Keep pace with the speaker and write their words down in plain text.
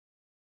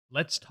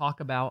let's talk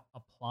about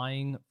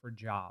applying for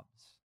jobs.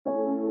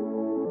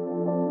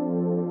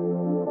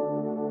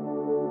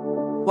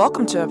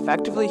 Welcome to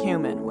Effectively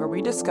Human, where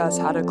we discuss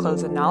how to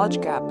close a knowledge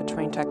gap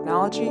between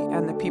technology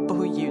and the people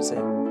who use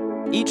it.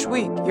 Each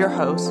week, your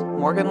host,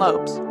 Morgan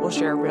Lopes, will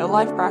share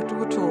real-life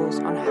practical tools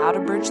on how to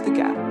bridge the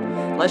gap.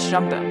 Let's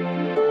jump in.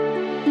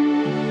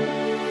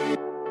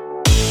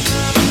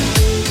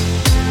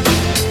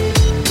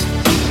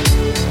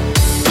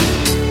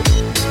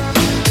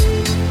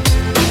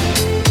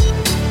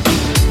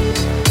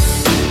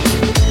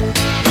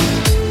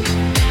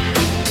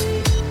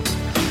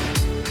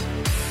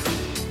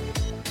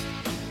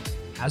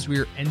 As we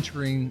are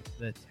entering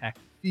the tech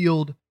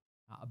field,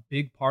 a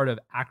big part of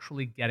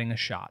actually getting a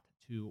shot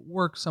to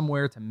work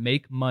somewhere, to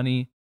make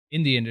money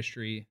in the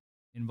industry,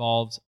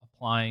 involves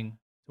applying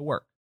to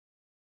work.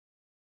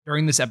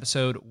 During this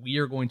episode, we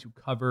are going to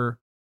cover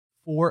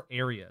 4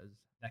 areas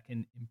that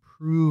can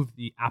improve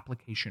the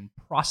application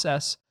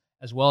process,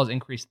 as well as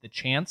increase the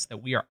chance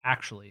that we are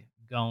actually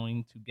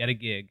going to get a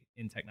gig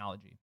in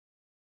technology.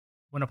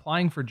 When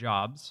applying for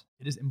jobs,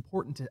 it is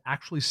important to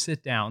actually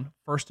sit down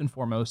first and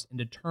foremost and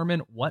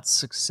determine what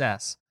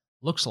success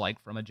looks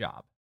like from a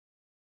job.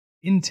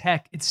 In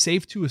tech, it's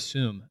safe to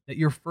assume that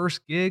your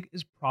first gig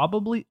is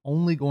probably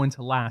only going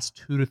to last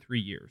 2 to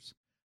 3 years.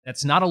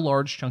 That's not a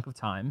large chunk of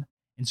time.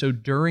 And so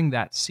during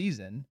that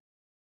season,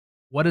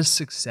 what does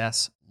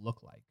success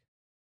look like?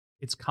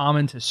 It's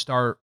common to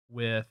start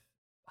with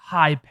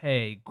high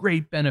pay,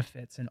 great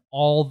benefits, and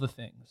all the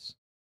things.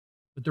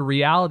 But the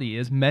reality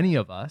is many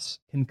of us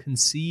can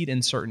concede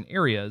in certain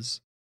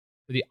areas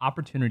for the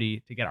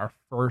opportunity to get our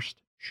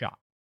first shot.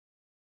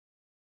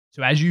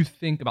 So as you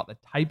think about the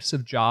types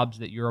of jobs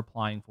that you're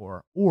applying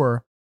for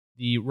or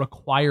the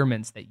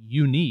requirements that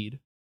you need,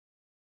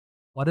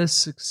 what does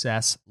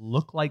success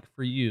look like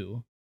for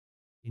you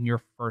in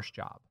your first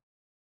job?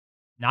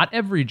 Not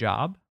every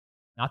job,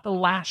 not the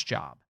last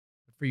job,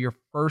 but for your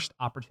first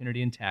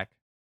opportunity in tech,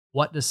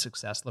 what does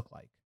success look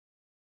like?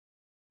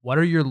 What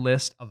are your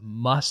list of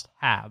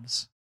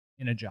must-haves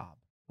in a job?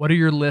 What are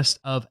your list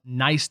of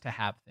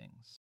nice-to-have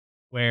things?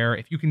 Where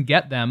if you can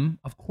get them,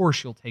 of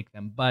course you'll take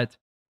them, but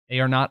they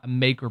are not a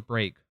make or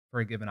break for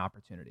a given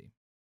opportunity.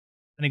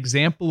 An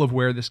example of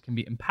where this can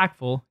be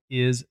impactful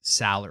is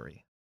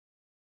salary.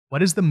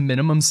 What is the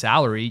minimum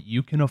salary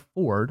you can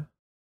afford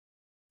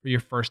for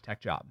your first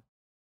tech job?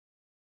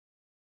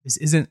 This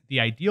isn't the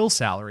ideal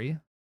salary.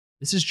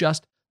 This is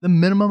just the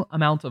minimum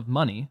amount of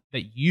money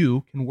that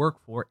you can work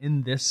for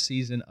in this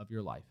season of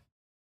your life.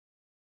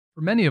 For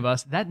many of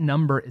us, that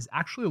number is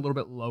actually a little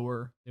bit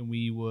lower than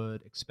we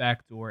would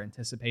expect or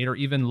anticipate or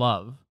even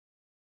love,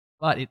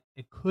 but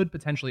it could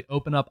potentially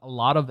open up a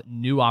lot of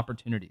new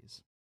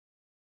opportunities.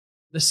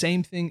 The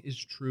same thing is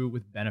true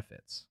with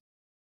benefits.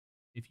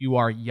 If you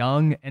are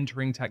young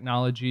entering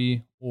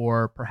technology,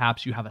 or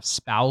perhaps you have a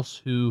spouse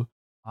who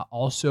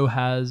also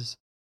has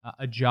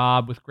a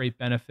job with great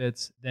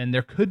benefits, then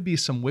there could be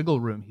some wiggle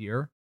room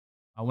here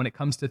when it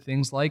comes to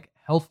things like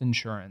health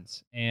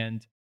insurance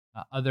and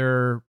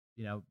other,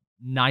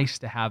 nice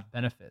to have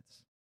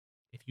benefits.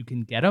 If you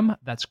can get them,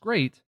 that's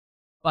great.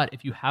 But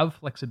if you have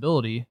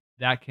flexibility,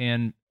 that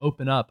can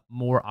open up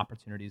more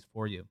opportunities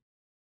for you.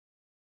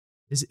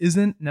 This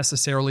isn't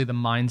necessarily the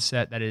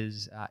mindset that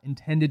is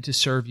intended to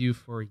serve you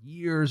for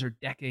years or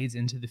decades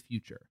into the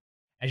future.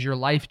 As your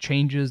life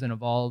changes and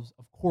evolves,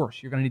 of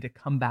course, you're going to need to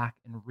come back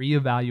and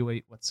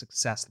reevaluate what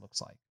success looks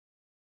like.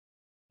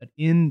 But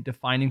in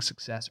defining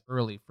success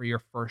early for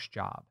your first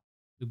job,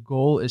 the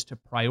goal is to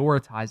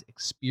prioritize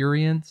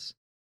experience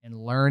and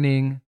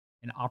learning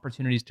and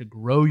opportunities to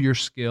grow your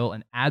skill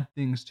and add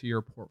things to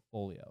your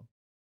portfolio.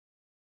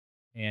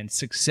 And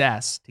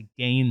success, to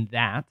gain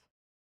that,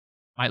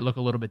 might look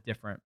a little bit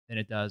different than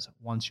it does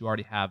once you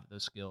already have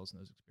those skills and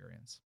those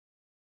experience.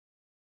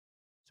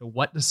 So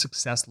what does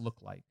success look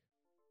like?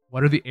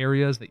 What are the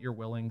areas that you're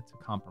willing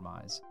to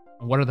compromise?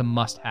 And what are the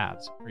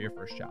must-haves for your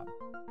first job?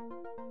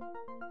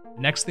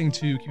 The next thing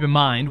to keep in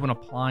mind when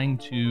applying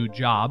to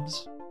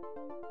jobs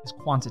is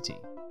quantity,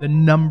 the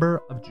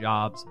number of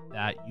jobs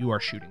that you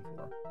are shooting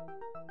for.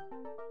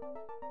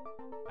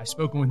 I've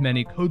spoken with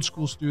many code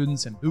school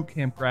students and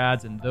bootcamp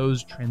grads and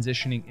those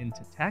transitioning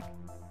into tech,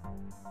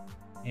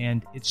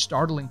 and it's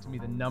startling to me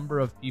the number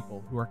of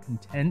people who are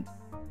content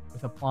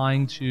with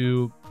applying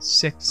to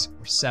 6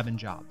 or 7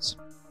 jobs.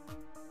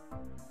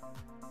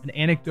 An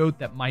anecdote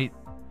that might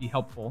be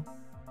helpful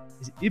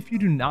is if you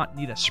do not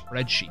need a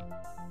spreadsheet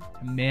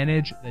to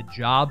manage the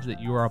jobs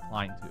that you are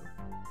applying to,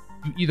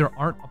 you either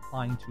aren't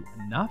applying to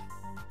enough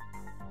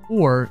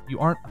or you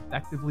aren't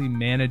effectively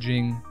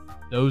managing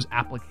those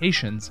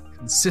applications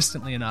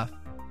consistently enough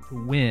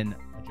to win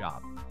a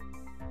job.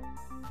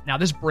 Now,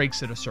 this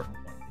breaks at a certain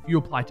point. If you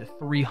apply to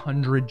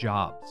 300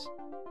 jobs,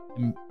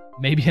 and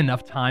maybe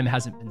enough time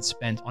hasn't been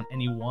spent on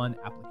any one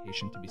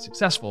application to be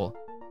successful.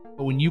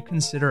 But when you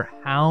consider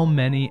how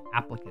many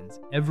applicants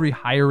every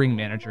hiring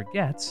manager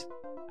gets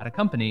at a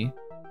company,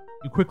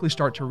 you quickly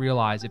start to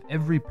realize if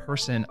every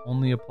person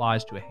only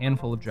applies to a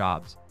handful of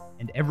jobs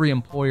and every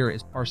employer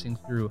is parsing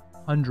through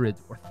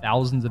hundreds or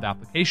thousands of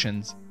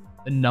applications,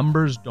 the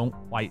numbers don't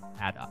quite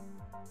add up.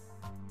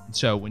 And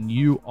so when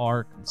you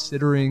are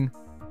considering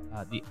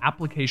the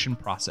application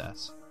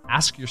process,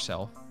 ask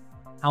yourself,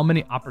 how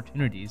many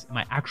opportunities am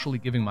I actually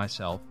giving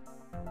myself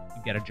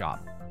to get a job?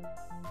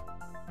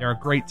 There are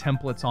great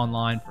templates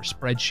online for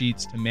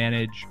spreadsheets to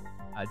manage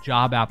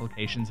job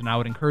applications, and I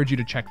would encourage you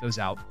to check those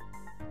out.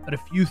 But a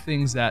few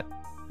things that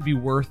could be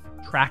worth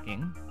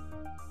tracking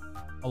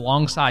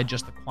alongside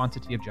just the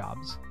quantity of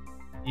jobs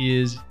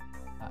is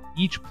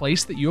each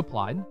place that you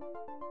applied,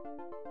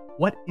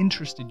 what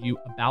interested you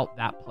about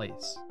that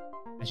place?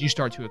 As you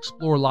start to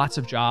explore lots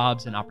of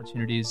jobs and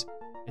opportunities,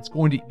 it's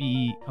going to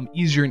become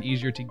easier and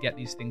easier to get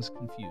these things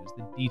confused,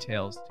 the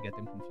details to get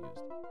them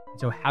confused. And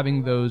so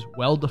having those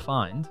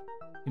well-defined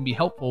can be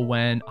helpful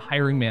when a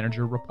hiring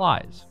manager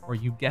replies, or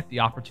you get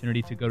the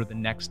opportunity to go to the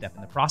next step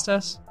in the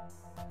process,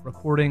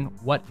 recording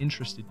what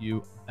interested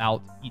you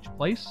about each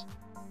place,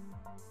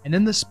 and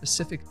then the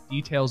specific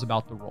details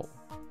about the role.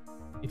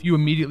 If you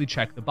immediately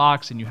check the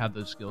box and you have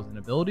those skills and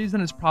abilities,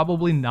 then it's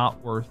probably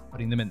not worth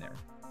putting them in there.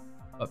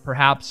 But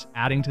perhaps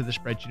adding to the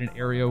spreadsheet an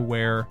area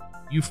where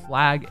you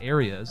flag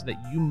areas that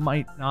you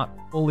might not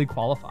fully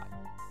qualify.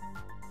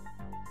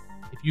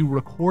 If you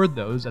record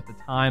those at the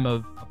time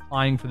of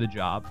applying for the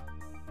job,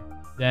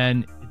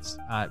 then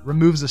it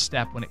removes a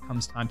step when it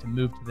comes time to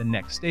move to the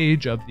next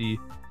stage of the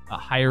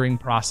hiring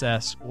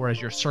process, or as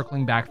you're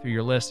circling back through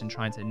your list and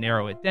trying to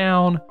narrow it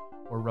down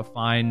or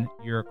refine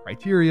your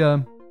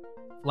criteria,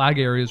 flag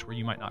areas where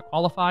you might not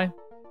qualify, and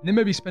then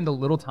maybe spend a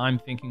little time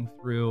thinking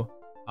through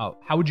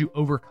how would you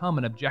overcome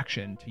an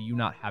objection to you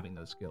not having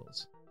those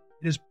skills.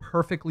 It is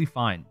perfectly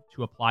fine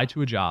to apply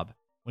to a job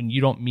when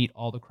you don't meet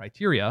all the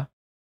criteria,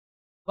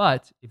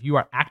 but if you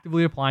are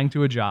actively applying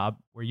to a job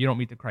where you don't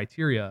meet the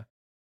criteria,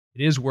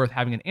 it is worth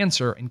having an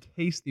answer in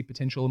case the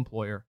potential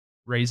employer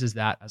raises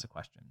that as a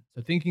question.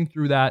 So thinking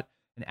through that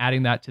and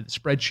adding that to the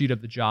spreadsheet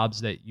of the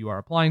jobs that you are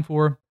applying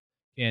for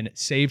can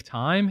save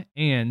time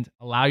and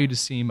allow you to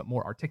seem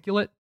more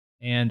articulate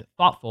and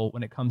thoughtful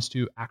when it comes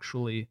to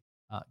actually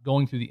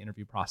going through the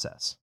interview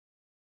process.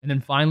 And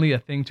then finally, a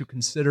thing to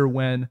consider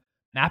when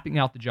mapping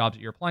out the jobs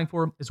that you're applying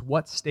for is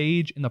what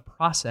stage in the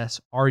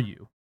process are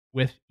you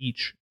with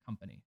each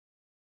company?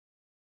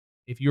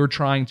 If you're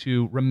trying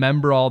to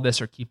remember all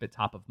this or keep it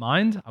top of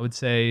mind, I would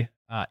say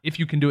if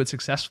you can do it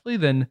successfully,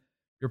 then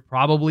you're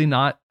probably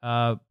not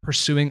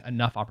pursuing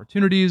enough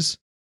opportunities,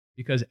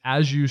 because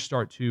as you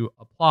start to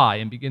apply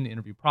and begin the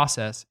interview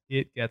process,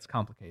 it gets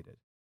complicated.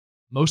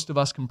 Most of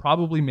us can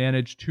probably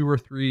manage two or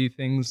three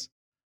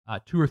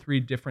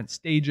different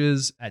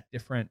stages at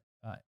different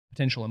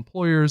potential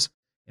employers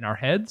in our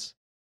heads.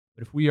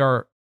 But if we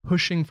are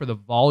pushing for the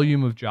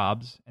volume of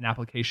jobs and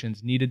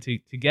applications needed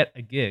to get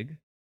a gig,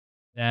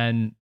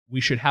 then we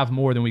should have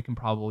more than we can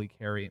probably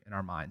carry in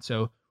our mind.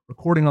 So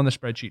recording on the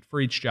spreadsheet for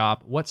each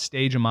job, what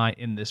stage am I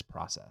in this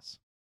process?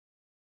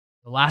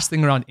 The last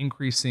thing around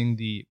increasing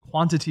the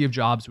quantity of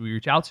jobs we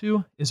reach out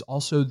to is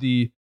also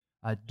the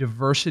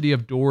diversity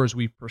of doors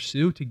we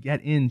pursue to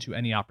get into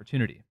any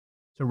opportunity.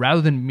 So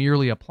rather than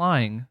merely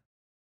applying,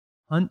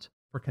 hunt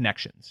for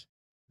connections.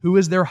 Who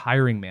is their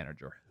hiring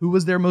manager? Who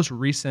was their most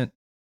recent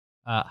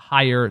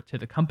hire to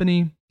the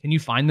company? Can you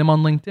find them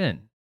on LinkedIn?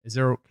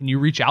 Can you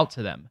reach out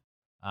to them?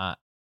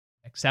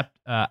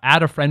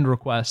 Add a friend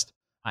request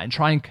and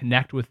try and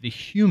connect with the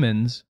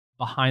humans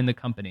behind the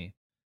company,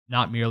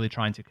 not merely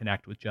trying to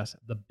connect with just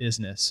the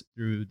business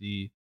through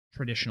the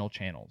traditional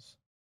channels.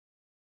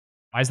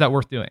 Why is that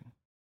worth doing?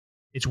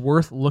 It's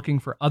worth looking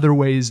for other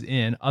ways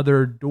in,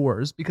 other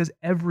doors, because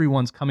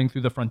everyone's coming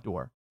through the front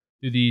door,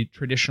 through the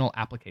traditional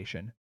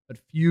application. But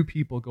few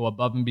people go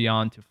above and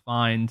beyond to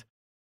find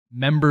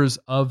members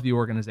of the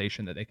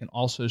organization that they can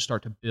also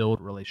start to build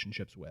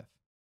relationships with.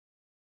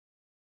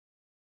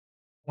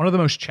 One of the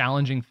most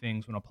challenging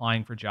things when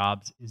applying for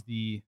jobs is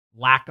the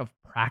lack of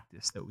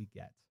practice that we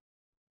get.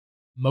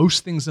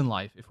 Most things in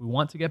life, if we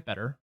want to get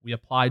better, we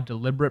apply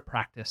deliberate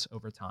practice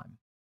over time.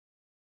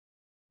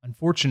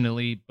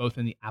 Unfortunately, both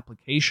in the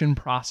application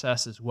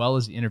process as well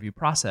as the interview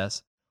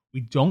process,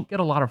 we don't get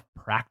a lot of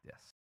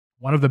practice.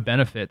 One of the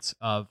benefits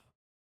of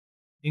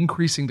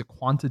increasing the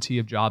quantity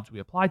of jobs we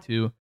apply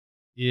to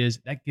is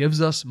that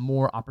gives us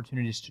more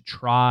opportunities to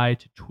try,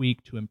 to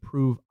tweak, to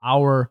improve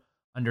our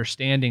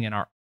understanding and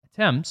our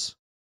attempts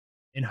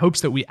in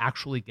hopes that we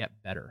actually get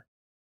better.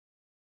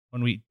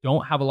 When we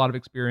don't have a lot of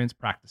experience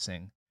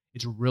practicing,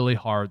 it's really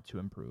hard to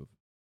improve.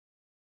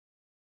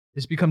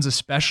 This becomes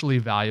especially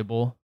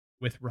valuable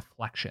with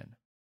reflection.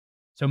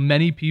 So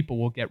many people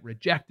will get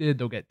rejected,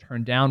 they'll get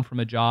turned down from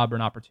a job or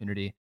an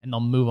opportunity, and they'll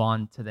move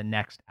on to the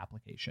next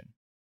application.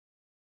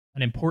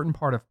 An important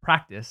part of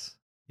practice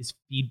is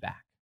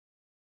feedback.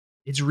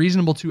 It's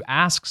reasonable to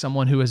ask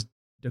someone who has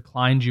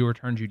declined you or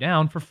turned you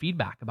down for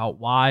feedback about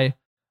why,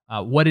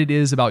 what it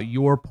is about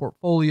your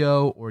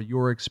portfolio or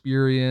your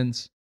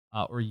experience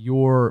or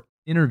your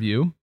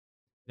interview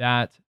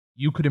that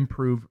you could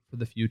improve for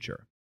the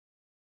future.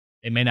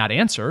 They may not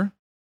answer,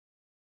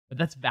 but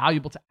that's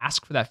valuable to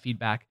ask for that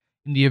feedback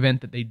in the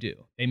event that they do.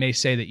 They may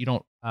say that you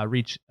don't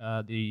reach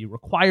the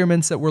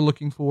requirements that we're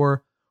looking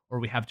for, or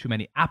we have too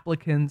many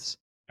applicants.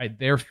 Right?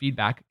 Their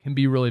feedback can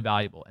be really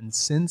valuable. And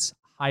since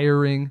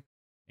hiring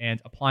and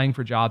applying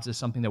for jobs is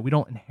something that we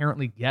don't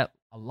inherently get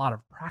a lot of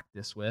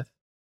practice with,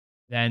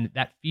 then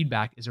that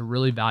feedback is a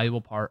really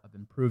valuable part of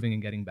improving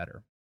and getting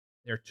better.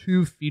 There are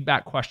 2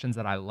 feedback questions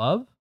that I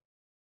love.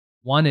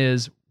 One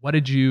is, what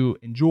did you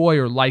enjoy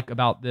or like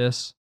about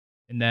this?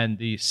 And then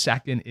the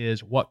second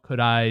is, what could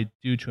I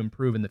do to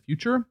improve in the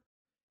future?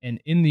 And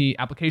in the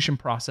application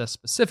process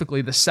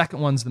specifically, the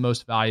second one's the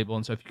most valuable.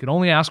 And so if you could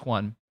only ask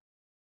one,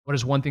 what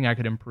is one thing I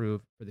could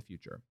improve for the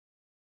future?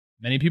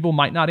 Many people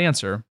might not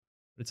answer,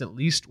 but it's at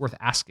least worth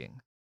asking.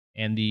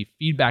 And the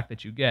feedback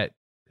that you get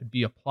could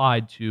be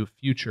applied to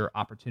future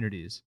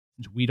opportunities,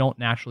 since we don't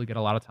naturally get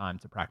a lot of time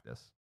to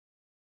practice.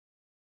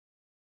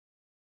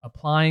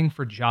 Applying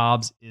for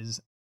jobs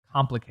is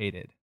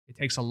complicated. It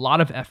takes a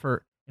lot of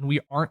effort, and we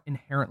aren't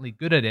inherently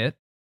good at it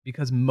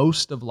because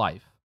most of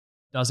life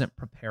doesn't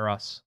prepare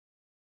us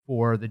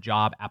for the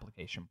job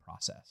application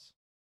process.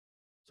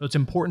 So it's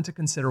important to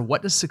consider,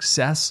 what does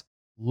success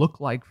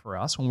look like for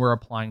us when we're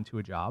applying to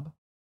a job?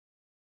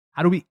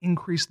 How do we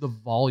increase the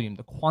volume,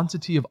 the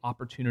quantity of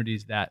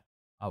opportunities that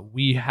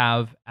we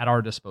have at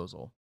our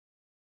disposal?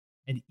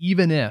 And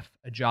even if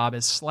a job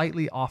is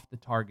slightly off the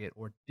target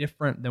or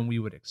different than we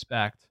would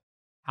expect,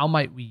 how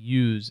might we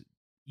use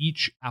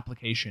each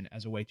application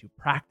as a way to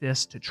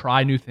practice, to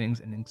try new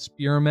things, and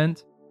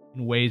experiment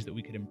in ways that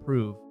we could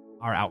improve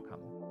our outcome?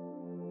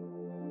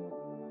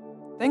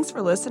 Thanks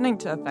for listening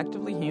to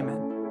Effectively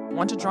Human.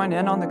 Want to join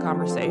in on the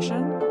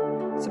conversation?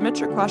 Submit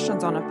your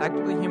questions on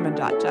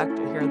effectivelyhuman.tech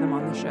to hear them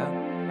on the show.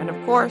 And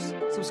of course,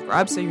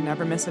 subscribe so you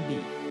never miss a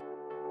beat.